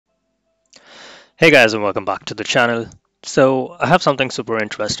Hey guys, and welcome back to the channel. So I have something super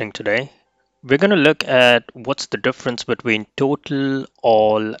interesting today. We're going to look at what's the difference between total,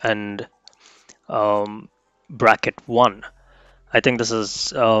 all, and bracket 1. I think this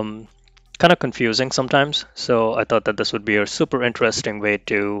is kind of confusing sometimes, so I thought that this would be a super interesting way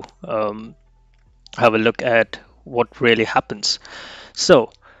to have a look at what really happens.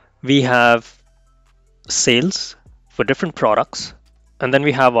 So we have sales for different products, and then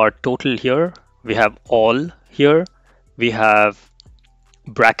we have our total here, we have all here, we have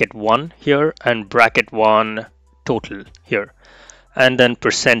bracket 1 here and bracket 1 total here, and then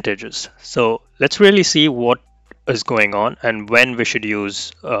percentages. So let's really see what is going on and when we should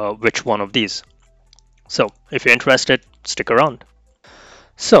use which one of these. So if you're interested, stick around.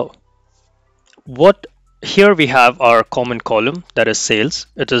 So what here we have our common column, that is sales.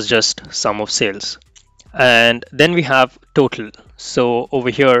 It is just sum of sales. And then we have total. So over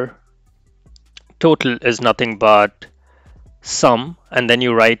here, total is nothing but sum, and then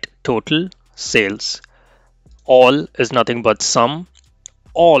you write total sales. All is nothing but sum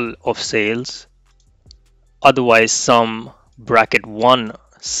all of sales, otherwise sum bracket 1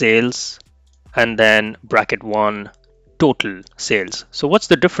 sales, and then bracket 1 total sales. So what's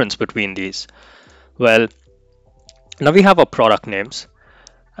the difference between these? Well, now we have our product names,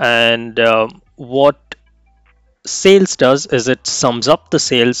 and what sales does is it sums up the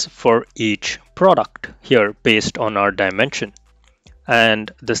sales for each product here based on our dimension,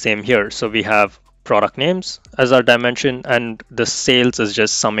 and the same here. So we have product names as our dimension, and the sales is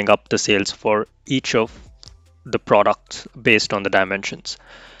just summing up the sales for each of the products based on the dimensions.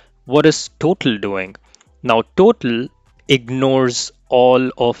 What is total doing? Now total ignores all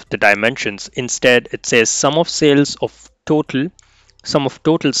of the dimensions. Instead it says sum of sales of total, sum of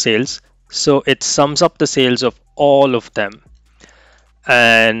total sales. So it sums up the sales of all of them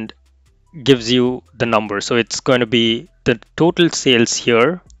and gives you the number. So it's going to be the total sales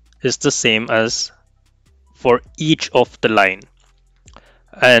here is the same as for each of the line.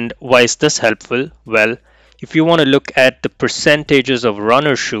 And why is this helpful? Well, if you want to look at the percentages of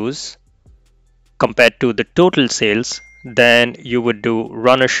runner shoes compared to the total sales, then you would do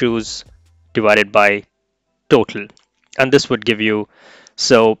runner shoes divided by total. And this would give you,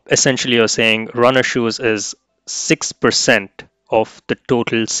 so essentially you're saying runner shoes is 6% of the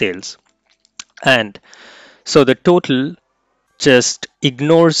total sales. And so the total just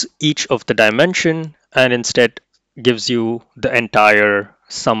ignores each of the dimension and instead gives you the entire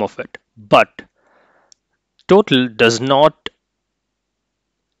sum of it. But total does not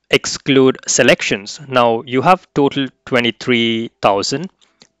exclude selections. Now you have total 23,000,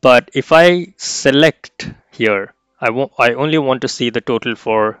 but if I select here, I only want to see the total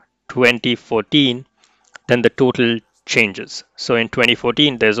for 2014, then the total changes. So in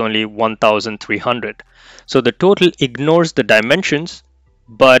 2014, there's only 1,300. So the total ignores the dimensions,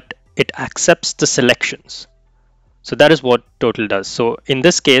 but it accepts the selections. So that is what total does. So in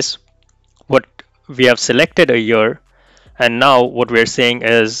this case, what we have selected a year, and now what we're saying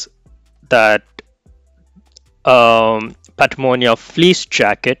is that Patagonia fleece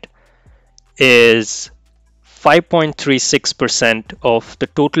jacket is 5.36% of the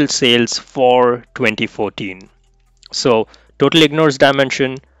total sales for 2014. So total ignores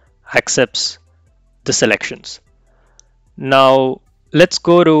dimension, accepts the selections. Now let's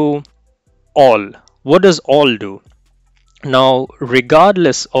go to all. What does all do? Now,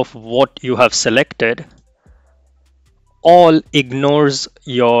 regardless of what you have selected, all ignores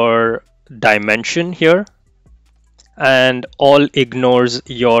your dimension here, and all ignores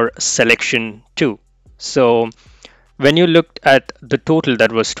your selection too. So when you looked at the total,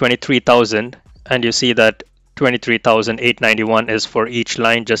 that was 23,000, and you see that 23,891 is for each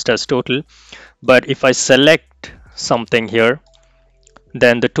line just as total. But if I select something here,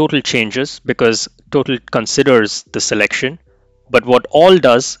 then the total changes because total considers the selection. But what all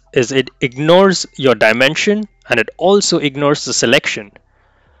does is it ignores your dimension and it also ignores the selection.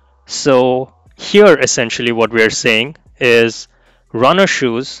 So here essentially what we're saying is runner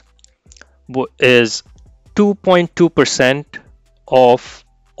shoes is 2.2% of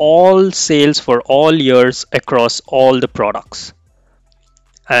all sales for all years across all the products.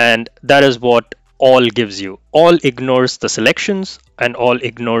 And that is what all gives you. All ignores the selections and all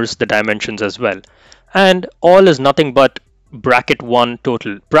ignores the dimensions as well. And all is nothing but bracket 1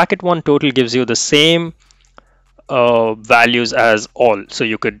 total. Bracket 1 total gives you the same values as all, so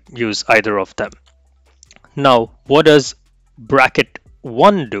you could use either of them. Now, what does bracket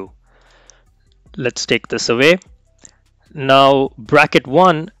 1 do? Let's take this away. Now, bracket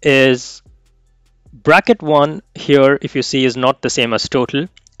 1 here, if you see, is not the same as total.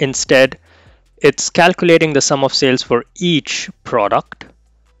 Instead, it's calculating the sum of sales for each product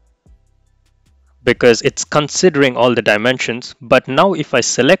because it's considering all the dimensions. But now if I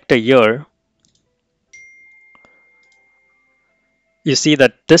select a year, you see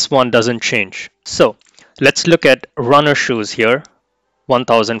that this one doesn't change. So let's look at runner shoes here,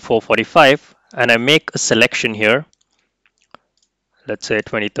 1,445, and I make a selection here, let's say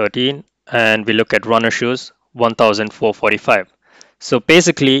 2013, and we look at runner shoes, 1,445. So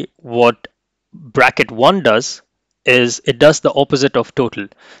basically what bracket 1 does is it does the opposite of total.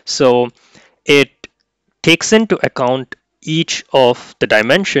 So it takes into account each of the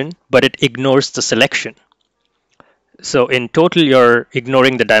dimension, but it ignores the selection. So in total, you're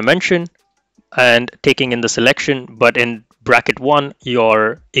ignoring the dimension and taking in the selection, but in bracket 1,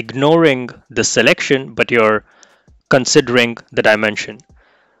 you're ignoring the selection, but you're considering the dimension.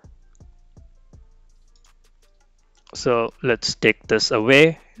 So let's take this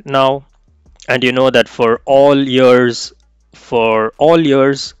away now. And you know that for all years,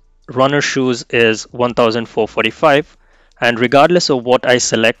 runner shoes is 1,445. And regardless of what I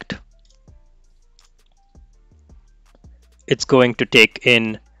select, it's going to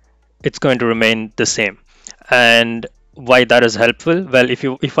remain the same. And why that is helpful? Well,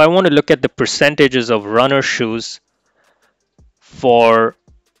 if I want to look at the percentages of runner shoes for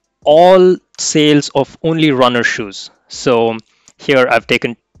all sales of only runner shoes. So here I've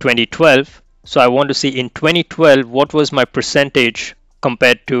taken 2012. So I want to see in 2012 what was my percentage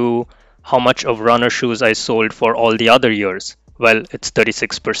compared to how much of runner shoes I sold for all the other years. Well, it's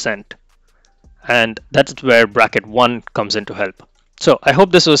 36%. And that's where bracket 1 comes into help. So I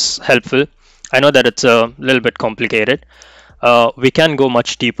hope this was helpful. I know that it's a little bit complicated. We can go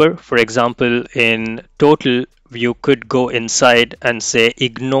much deeper. For example, in total, you could go inside and say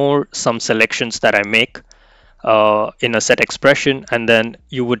ignore some selections that I make in a set expression, and then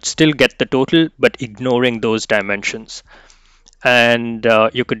you would still get the total, but ignoring those dimensions. And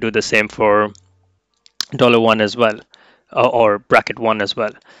you could do the same for $1 as well, or bracket 1 as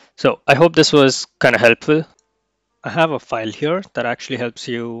well. So I hope this was kind of helpful. I have a file here that actually helps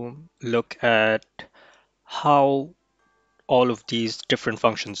you look at how all of these different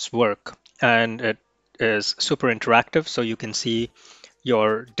functions work, and it is super interactive, so you can see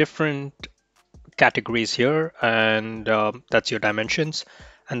your different categories here, and that's your dimensions,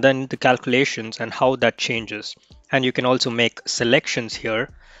 and then the calculations and how that changes. And you can also make selections here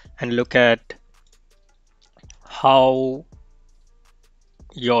and look at how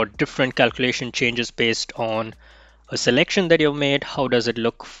your different calculation changes based on a selection that you've made. How does it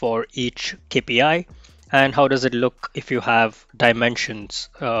look for each KPI? And how does it look if you have dimensions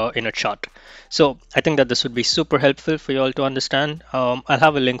in a chart? So I think that this would be super helpful for you all to understand. I'll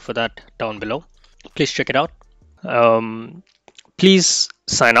have a link for that down below. Please check it out. Please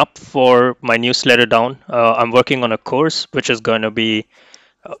sign up for my newsletter down. I'm working on a course which is going to be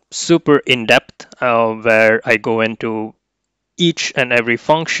super in-depth, where I go into each and every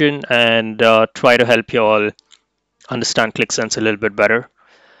function and try to help you all understand QlikSense a little bit better.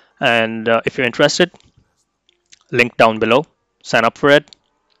 And if you're interested, link down below. Sign up for it.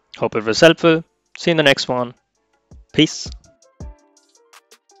 Hope it was helpful. See you in the next one. Peace.